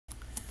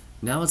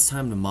Now it's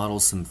time to model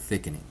some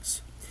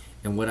thickenings.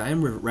 And what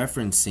I'm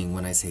referencing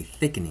when I say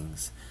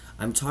thickenings,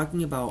 I'm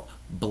talking about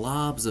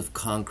blobs of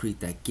concrete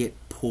that get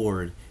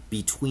poured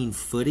between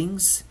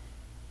footings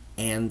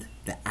and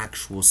the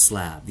actual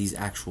slab, these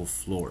actual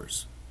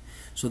floors.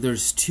 So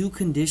there's two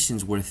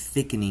conditions where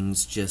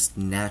thickenings just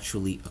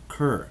naturally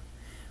occur,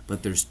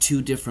 but there's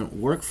two different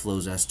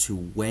workflows as to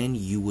when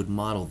you would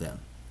model them.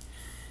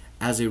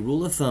 As a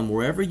rule of thumb,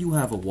 wherever you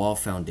have a wall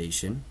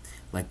foundation,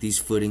 like these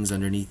footings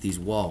underneath these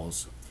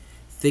walls,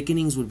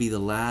 thickenings would be the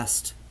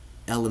last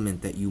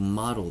element that you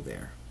model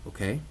there,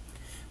 okay?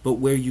 But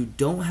where you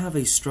don't have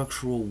a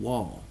structural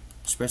wall,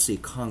 especially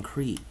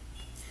concrete,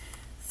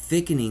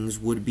 thickenings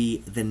would be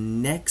the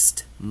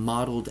next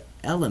modeled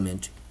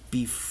element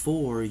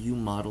before you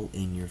model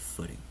in your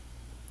footing,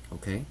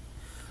 okay?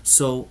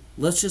 So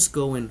let's just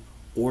go in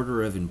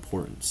order of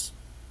importance.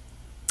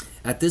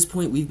 At this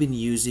point, we've been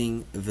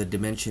using the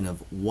dimension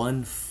of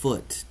 1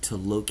 foot to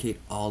locate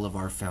all of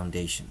our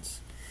foundations.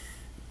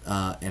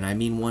 And I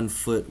mean 1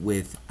 foot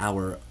with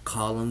our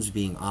columns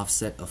being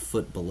offset a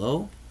foot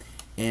below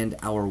and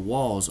our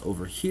walls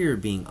over here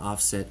being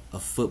offset a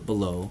foot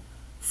below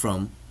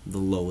from the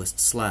lowest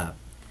slab.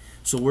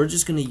 So we're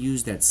just going to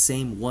use that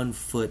same 1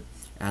 foot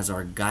as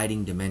our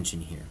guiding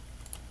dimension here.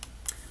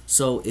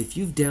 So if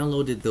you've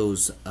downloaded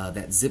those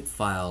that zip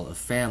file of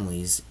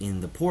families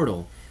in the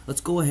portal,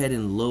 let's go ahead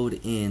and load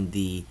in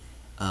the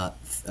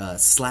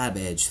slab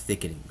edge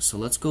thickening. So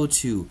let's go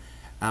to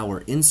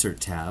our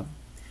Insert tab,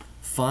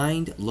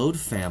 find Load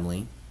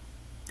Family,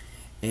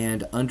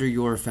 and under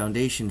your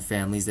foundation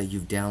families that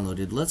you've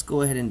downloaded, let's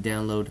go ahead and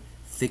download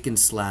Thickened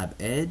Slab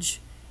Edge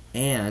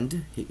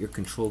and hit your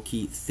Control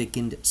key,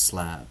 Thickened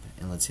Slab,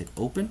 and let's hit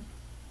Open.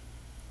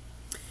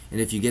 And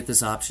if you get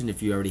this option,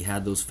 if you already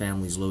had those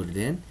families loaded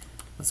in,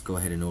 let's go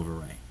ahead and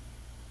overwrite.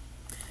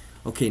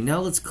 Okay, now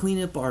let's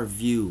clean up our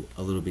view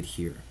a little bit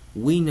here.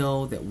 We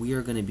know that we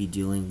are going to be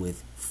dealing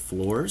with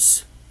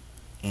floors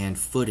and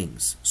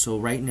footings. So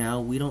right now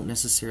we don't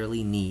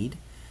necessarily need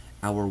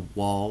our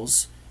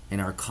walls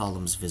and our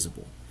columns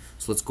visible.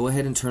 So let's go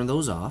ahead and turn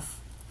those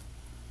off.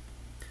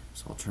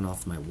 So I'll turn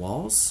off my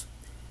walls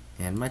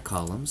and my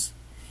columns,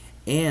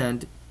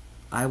 and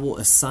I will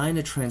assign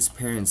a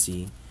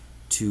transparency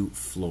to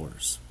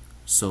floors.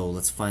 So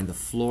let's find the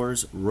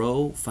floors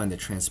row, find the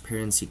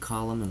transparency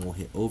column, and we'll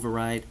hit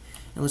override,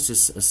 and let's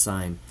just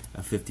assign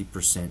a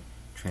 50%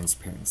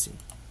 transparency.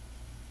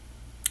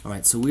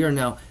 Alright, so we are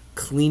now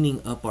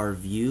cleaning up our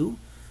view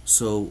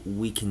so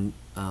we can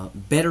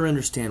better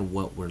understand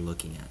what we're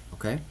looking at,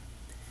 okay?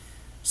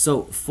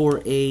 So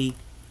for a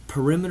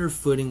perimeter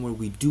footing where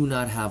we do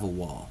not have a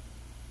wall,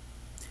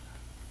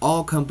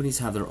 all companies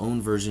have their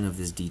own version of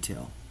this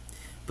detail,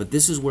 but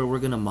this is where we're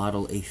going to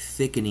model a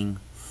thickening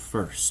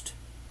first.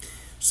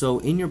 So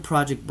in your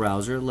project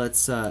browser,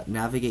 let's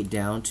navigate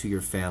down to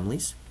your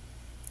families,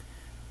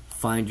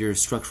 find your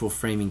structural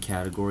framing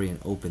category and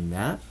open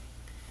that.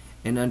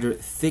 And under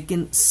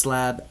Thickened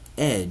Slab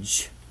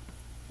Edge,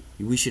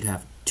 we should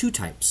have two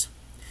types.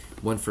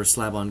 One for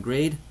slab on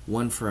grade,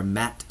 one for a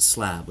matte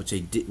slab, which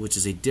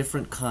is a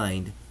different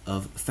kind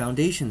of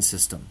foundation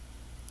system.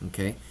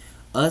 Okay,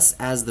 us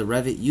as the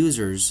Revit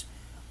users,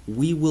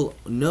 we will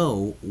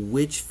know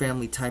which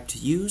family type to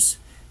use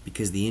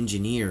because the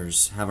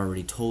engineers have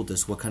already told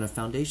us what kind of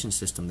foundation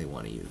system they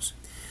want to use.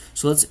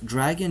 So let's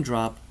drag and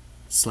drop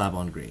slab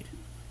on grade.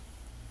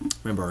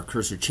 Remember, our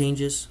cursor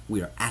changes.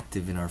 We are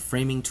active in our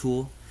framing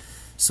tool.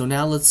 So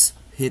now let's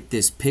hit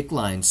this Pick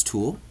Lines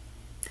tool.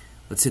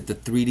 Let's hit the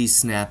 3D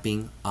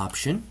snapping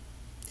option.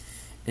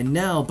 And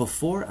now,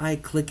 before I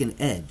click an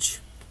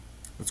edge,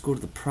 let's go to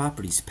the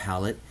Properties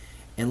palette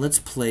and let's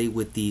play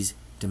with these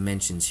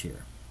dimensions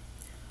here.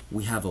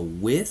 We have a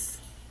width.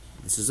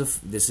 This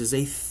is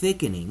a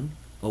thickening,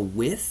 a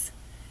width,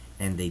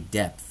 and a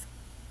depth.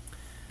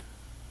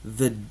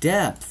 The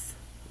depth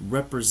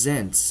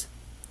represents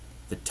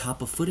the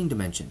top of footing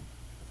dimension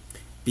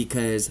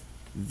because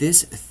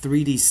this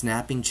 3D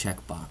snapping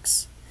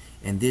checkbox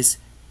and this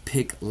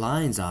Pick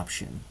Lines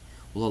option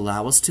will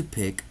allow us to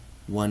pick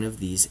one of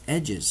these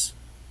edges.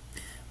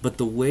 But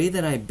the way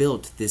that I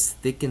built this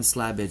thickened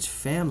slab edge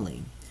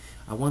family,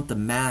 I want the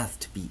math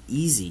to be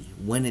easy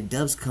when it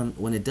does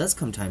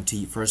come time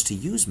for us to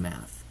use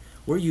math.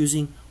 We're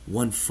using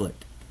 1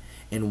 foot,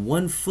 and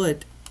 1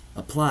 foot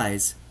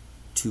applies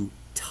to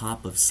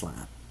top of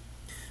slab.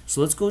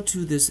 So let's go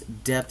to this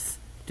depth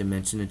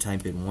dimension and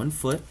type in 1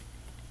 foot.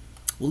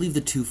 We'll leave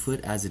the 2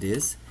 foot as it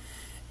is.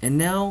 And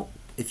now,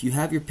 if you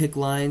have your pick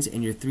lines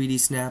and your 3D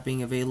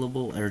snapping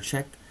available or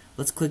checked,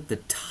 let's click the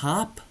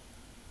top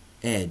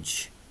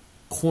edge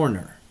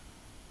corner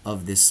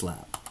of this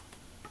slab.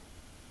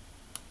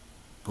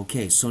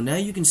 Okay, so now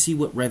you can see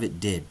what Revit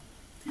did.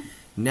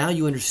 Now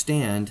you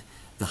understand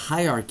the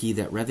hierarchy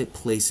that Revit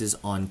places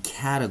on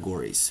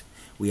categories.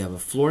 We have a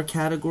floor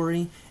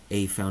category,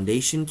 a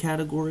foundation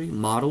category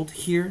modeled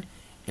here,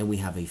 and we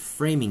have a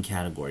framing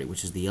category,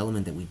 which is the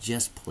element that we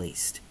just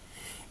placed.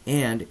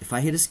 And if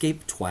I hit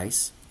escape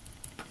twice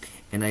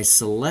and I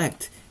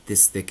select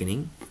this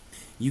thickening,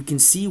 you can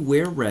see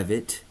where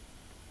Revit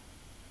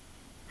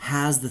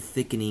has the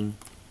thickening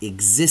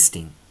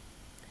existing.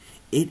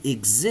 It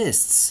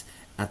exists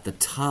at the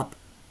top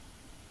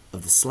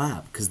of the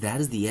slab because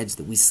that is the edge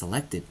that we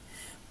selected.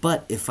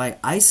 But if I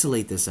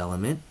isolate this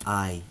element,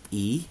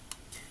 i.e.,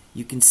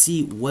 you can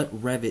see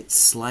what Revit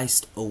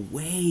sliced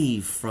away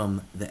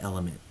from the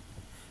element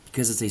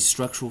because it's a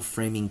structural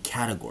framing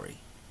category.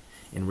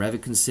 And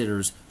Revit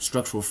considers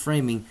structural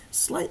framing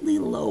slightly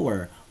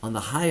lower on the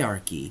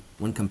hierarchy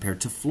when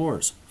compared to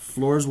floors.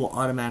 Floors will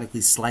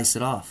automatically slice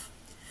it off.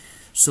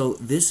 So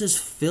this is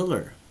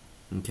filler,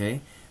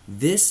 okay?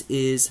 This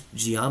is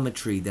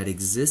geometry that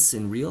exists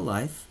in real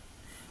life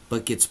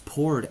but gets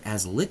poured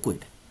as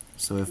liquid.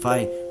 So if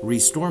I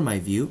restore my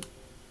view,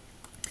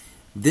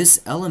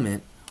 this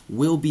element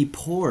will be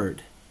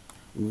poured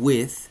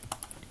with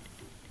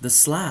the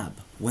slab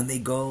when they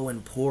go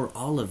and pour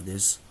all of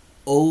this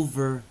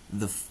over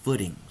the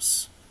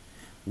footings.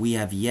 We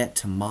have yet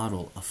to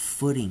model a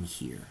footing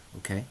here,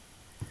 okay?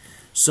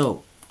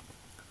 So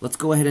let's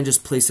go ahead and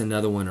just place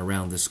another one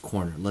around this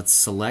corner. Let's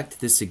select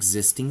this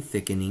existing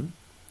thickening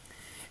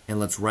and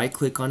let's right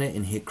click on it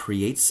and hit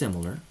create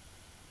similar.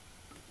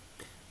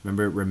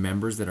 Remember, it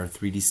remembers that our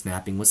 3D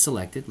snapping was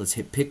selected. Let's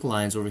hit pick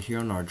lines over here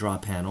on our draw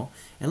panel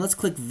and let's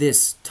click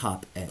this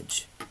top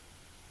edge.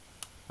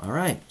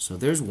 Alright, so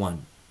there's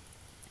one.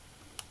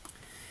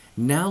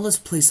 Now let's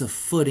place a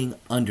footing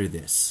under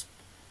this.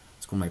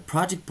 Let's go to my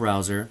project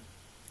browser.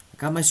 I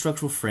got my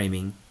structural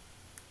framing,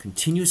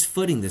 continuous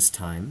footing this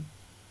time.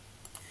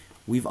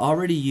 We've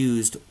already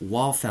used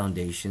wall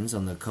foundations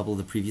on a couple of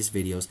the previous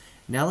videos.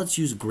 Now let's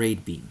use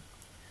grade beam.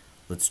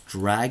 Let's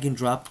drag and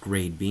drop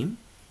grade beam.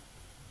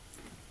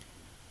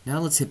 Now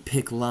let's hit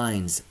pick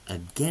lines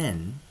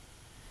again,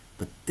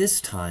 but this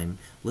time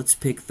let's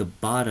pick the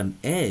bottom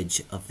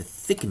edge of the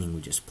thickening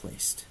we just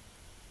placed.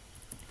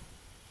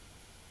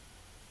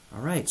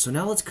 Alright, so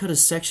now let's cut a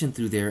section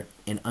through there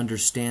and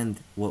understand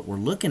what we're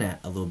looking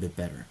at a little bit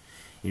better.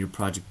 In your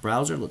project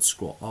browser, let's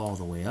scroll all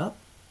the way up.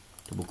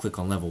 Double click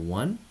on level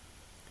 1.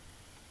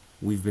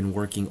 We've been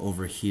working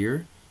over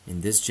here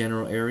in this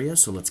general area,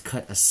 so let's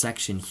cut a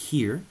section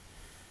here.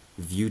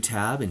 View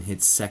tab and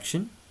hit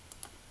section.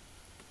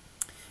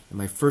 And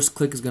my first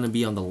click is going to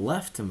be on the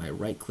left and my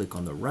right click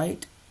on the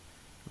right.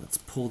 Let's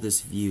pull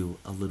this view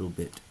a little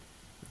bit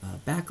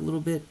back a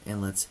little bit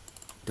and let's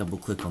double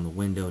click on the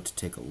window to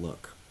take a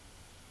look.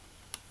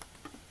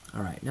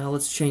 Alright, now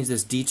let's change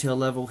this detail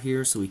level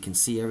here so we can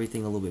see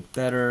everything a little bit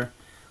better.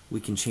 We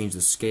can change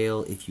the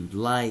scale if you'd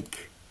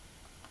like.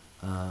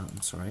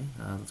 Let's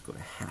go to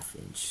 ½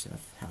 inch.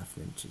 ½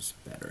 inch is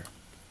better.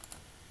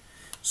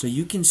 So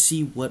you can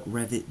see what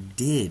Revit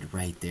did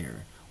right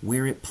there,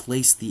 where it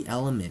placed the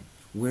element,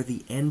 where the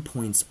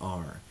endpoints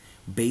are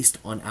based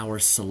on our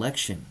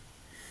selection.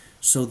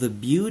 So the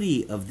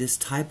beauty of this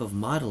type of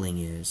modeling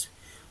is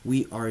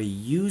we are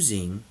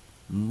using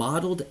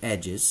modeled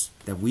edges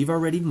that we've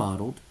already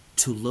modeled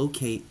to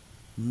locate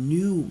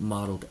new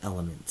modeled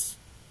elements.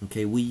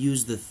 Okay, we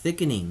use the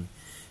thickening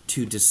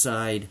to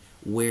decide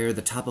where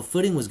the top of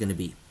footing was going to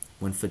be,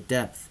 1 foot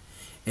depth.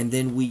 And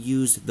then we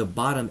used the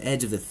bottom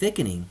edge of the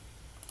thickening,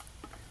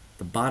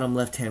 the bottom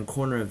left-hand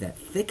corner of that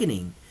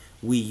thickening,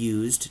 we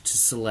used to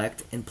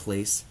select and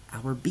place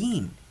our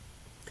beam.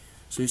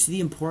 So you see the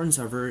importance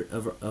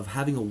of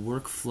having a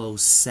workflow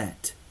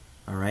set.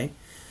 Alright?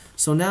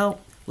 So now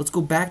let's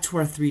go back to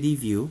our 3D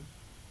view.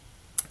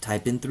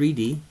 Type in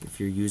 3D if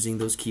you're using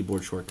those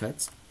keyboard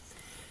shortcuts.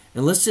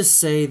 And let's just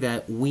say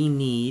that we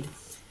need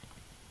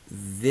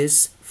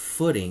this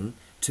footing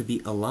to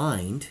be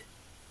aligned,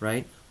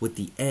 right, with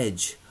the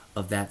edge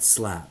of that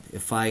slab.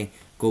 If I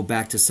go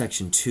back to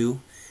section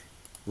 2,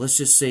 let's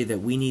just say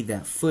that we need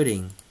that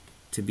footing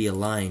to be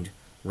aligned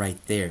right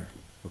there,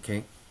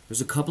 okay?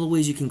 There's a couple of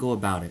ways you can go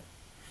about it.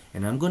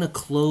 And I'm going to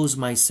close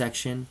my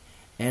section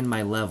and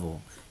my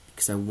level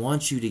because I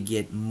want you to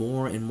get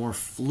more and more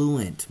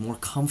fluent, more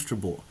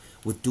comfortable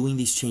with doing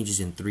these changes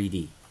in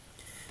 3D.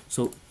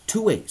 So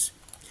 2 ways.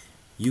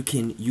 You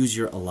can use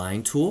your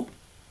Align tool,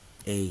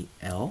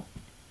 AL,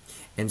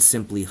 and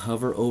simply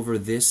hover over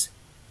this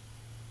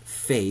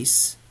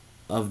face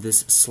of this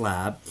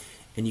slab,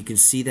 and you can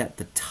see that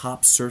the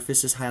top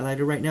surface is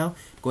highlighted right now.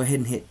 Go ahead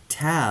and hit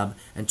Tab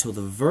until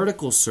the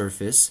vertical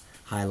surface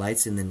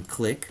highlights and then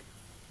click.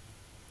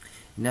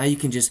 Now you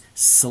can just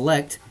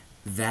select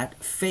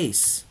that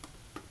face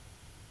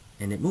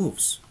and it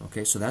moves.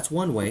 Okay, so that's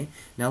one way.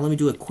 Now let me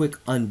do a quick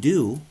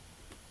undo.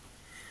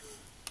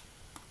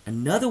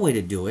 Another way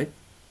to do it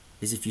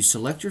is if you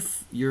select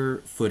your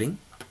footing,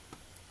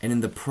 and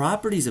in the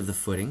properties of the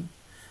footing,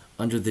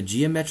 under the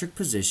geometric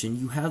position,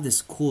 you have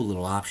this cool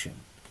little option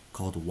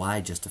called Y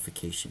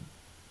justification.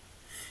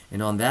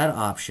 And on that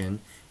option,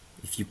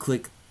 if you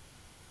click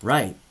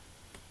right,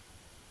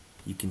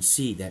 you can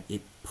see that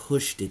it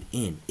pushed it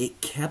in.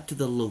 It kept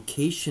the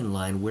location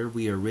line where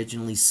we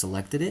originally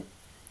selected it.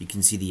 You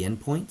can see the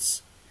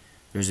endpoints.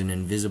 There's an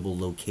invisible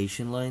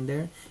location line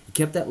there. It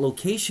kept that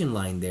location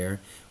line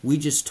there. We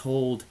just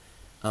told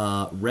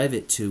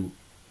Revit to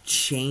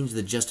change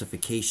the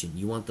justification.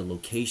 You want the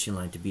location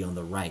line to be on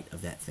the right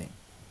of that thing.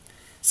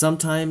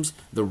 Sometimes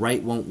the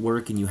right won't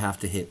work and you have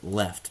to hit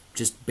left,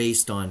 just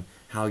based on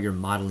how your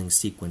modeling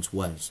sequence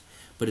was.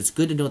 But it's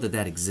good to know that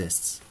that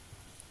exists.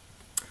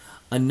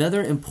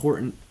 Another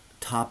important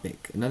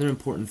topic, another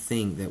important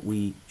thing that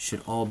we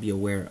should all be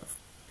aware of.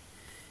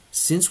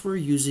 Since we're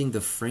using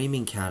the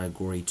framing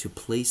category to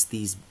place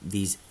these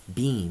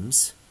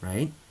beams,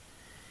 right?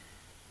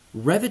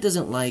 Revit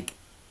doesn't like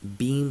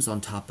beams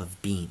on top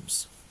of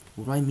beams.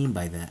 What do I mean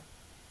by that?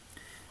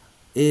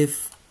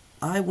 If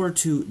I were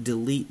to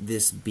delete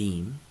this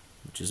beam,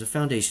 which is a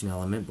foundation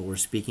element, but we're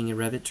speaking in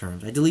Revit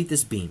terms, I delete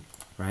this beam,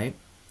 right?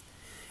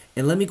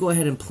 And let me go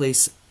ahead and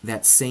place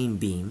that same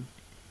beam.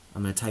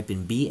 I'm going to type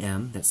in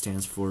BM, that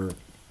stands for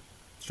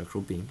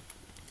structural beam.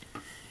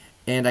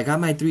 And I got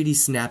my 3D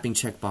snapping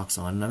checkbox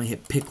on, and I'm going to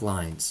hit pick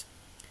lines.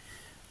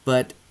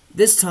 But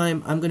this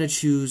time, I'm going to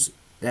choose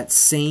that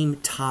same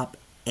top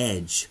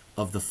edge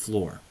of the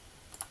floor.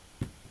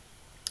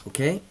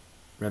 Okay,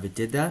 Revit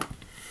did that.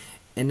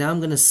 And now I'm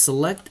going to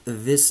select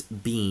this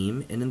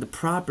beam, and in the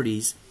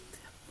properties,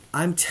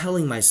 I'm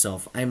telling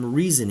myself, I'm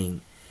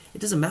reasoning, it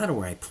doesn't matter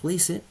where I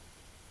place it.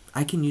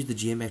 I can use the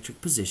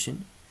geometric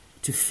position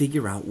to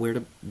figure out where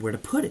to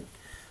put it.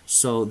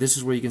 So this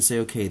is where you can say,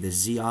 okay, the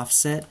Z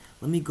offset,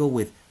 let me go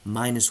with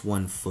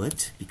 -1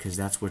 foot, because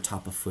that's where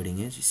top of footing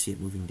is. You see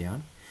it moving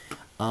down.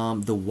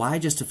 The Y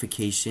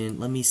justification,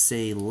 let me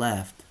say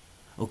left.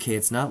 Okay,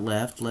 it's not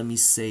left. Let me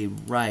say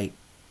right.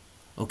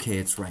 Okay,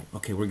 it's right.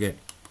 Okay, we're good.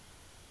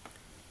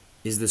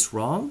 Is this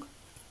wrong?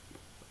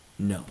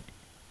 No.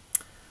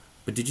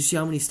 But did you see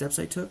how many steps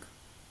I took?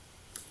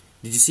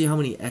 Did you see how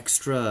many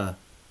extra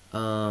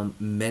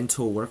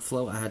mental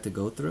workflow I had to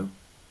go through?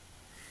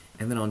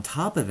 And then on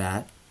top of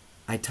that,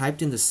 I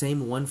typed in the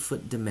same 1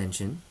 foot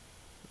dimension,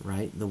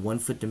 right? The 1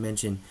 foot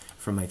dimension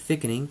for my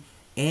thickening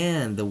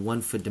and the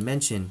 1 foot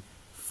dimension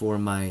for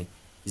my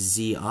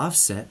Z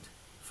offset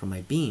for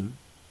my beam.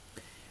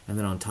 And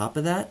then on top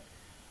of that,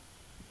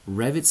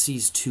 Revit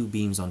sees 2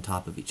 beams on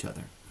top of each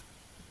other.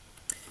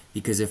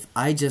 Because if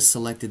I just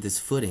selected this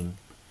footing,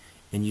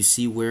 and you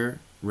see where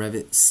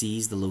Revit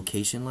sees the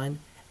location line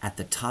at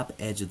the top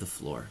edge of the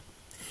floor.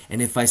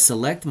 And if I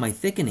select my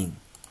thickening,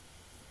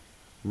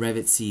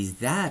 Revit sees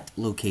that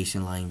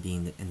location line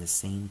being in the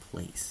same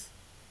place.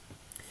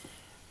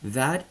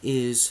 That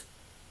is,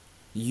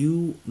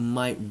 you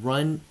might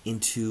run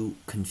into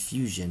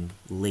confusion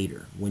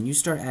later. When you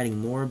start adding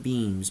more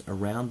beams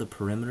around the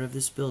perimeter of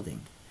this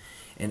building,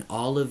 and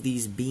all of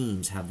these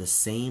beams have the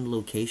same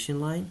location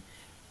line,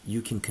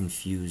 you can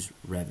confuse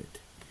Revit.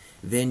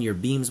 Then your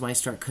beams might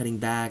start cutting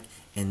back,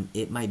 and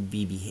it might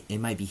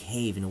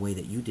behave in a way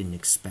that you didn't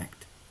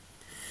expect.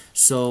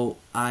 So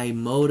I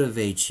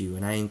motivate you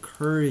and I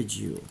encourage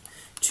you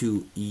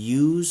to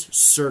use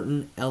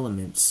certain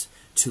elements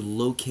to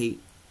locate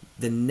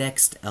the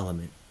next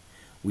element.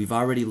 We've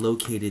already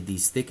located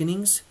these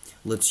thickenings.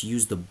 Let's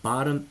use the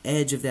bottom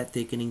edge of that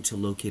thickening to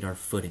locate our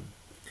footing.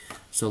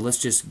 So let's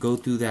just go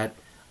through that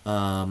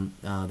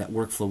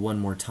workflow one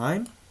more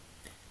time.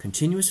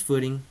 Continuous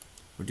footing.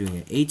 We're doing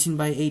an 18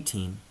 by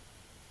 18.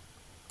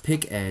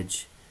 Pick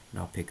edge. And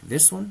I'll pick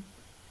this one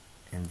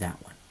and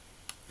that one.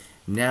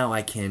 Now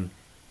I can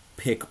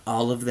pick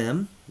all of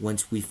them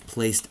once we've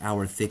placed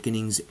our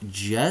thickenings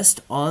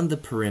just on the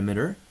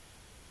perimeter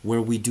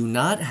where we do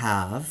not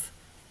have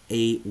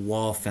a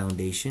wall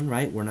foundation,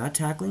 right? We're not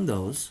tackling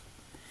those.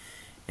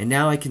 And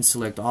now I can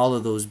select all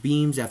of those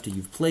beams after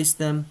you've placed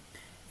them,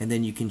 and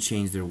then you can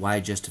change their Y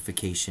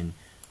justification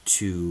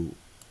to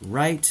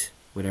right,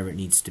 whatever it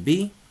needs to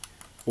be,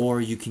 or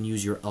you can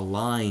use your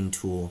align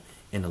tool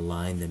and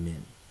align them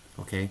in.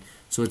 Okay,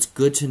 so it's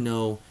good to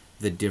know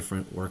the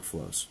different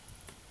workflows.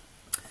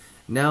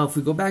 Now, if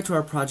we go back to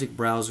our project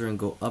browser and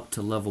go up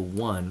to level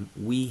 1,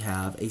 we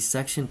have a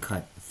section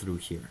cut through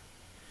here.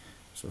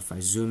 So if I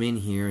zoom in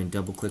here and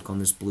double click on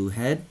this blue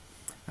head,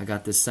 I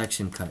got this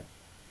section cut.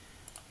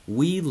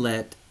 We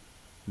let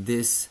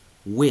this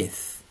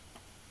width,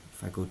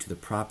 if I go to the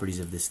properties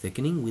of this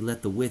thickening, we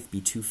let the width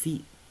be 2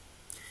 feet.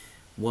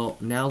 Well,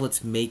 now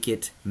let's make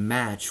it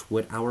match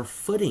what our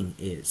footing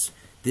is.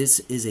 This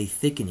is a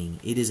thickening.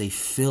 It is a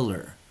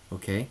filler,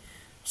 okay?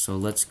 So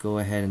let's go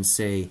ahead and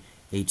say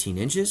 18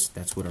 inches.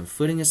 That's what our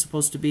footing is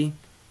supposed to be.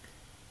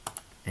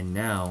 And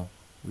now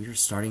we are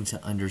starting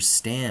to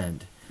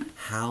understand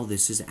how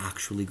this is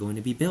actually going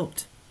to be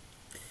built.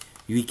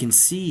 You can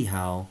see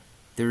how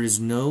there is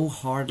no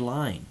hard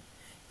line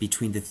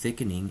between the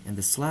thickening and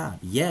the slab.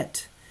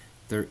 Yet,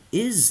 there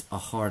is a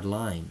hard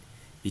line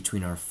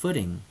between our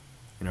footing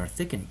and our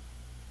thickening.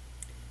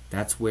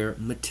 That's where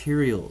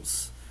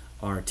materials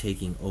are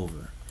taking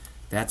over.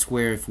 That's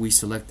where if we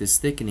select this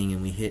thickening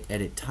and we hit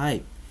edit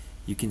type,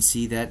 you can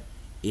see that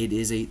it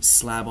is a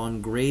slab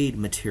on grade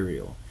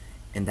material,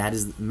 and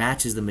that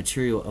matches the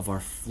material of our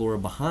floor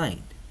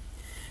behind.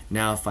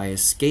 Now if I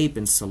escape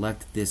and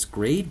select this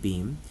grade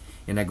beam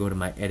and I go to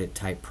my edit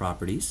type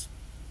properties,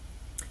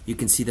 you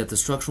can see that the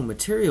structural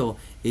material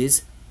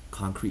is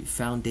concrete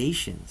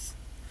foundations.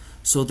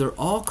 So they're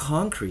all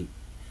concrete.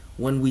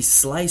 When we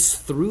slice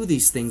through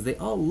these things, they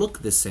all look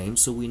the same,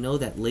 so we know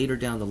that later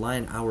down the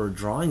line our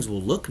drawings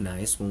will look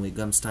nice when it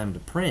comes time to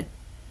print.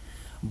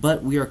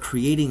 But we are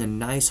creating a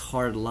nice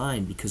hard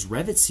line because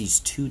Revit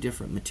sees two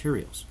different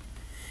materials.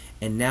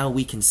 And now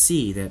we can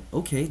see that,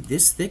 okay,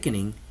 this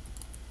thickening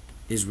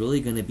is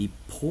really going to be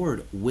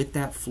poured with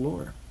that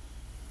floor.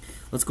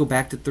 Let's go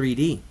back to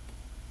 3D.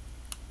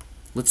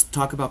 Let's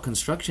talk about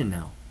construction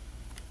now.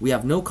 We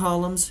have no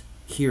columns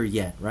here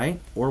yet,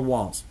 right? Or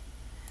walls.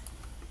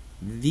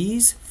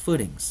 These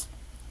footings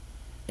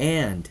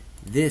and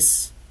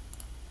these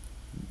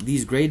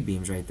grade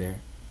beams right there,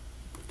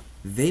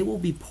 they will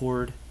be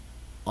poured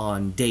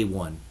on day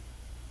one.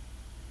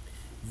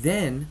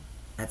 Then,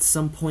 at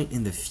some point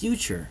in the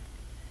future,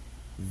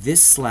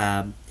 this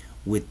slab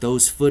with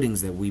those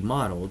footings that we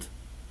modeled,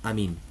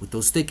 with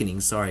those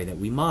thickenings, that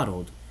we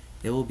modeled,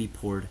 they will be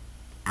poured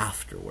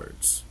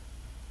afterwards.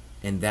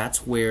 And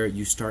that's where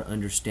you start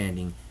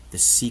understanding the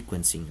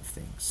sequencing of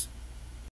things.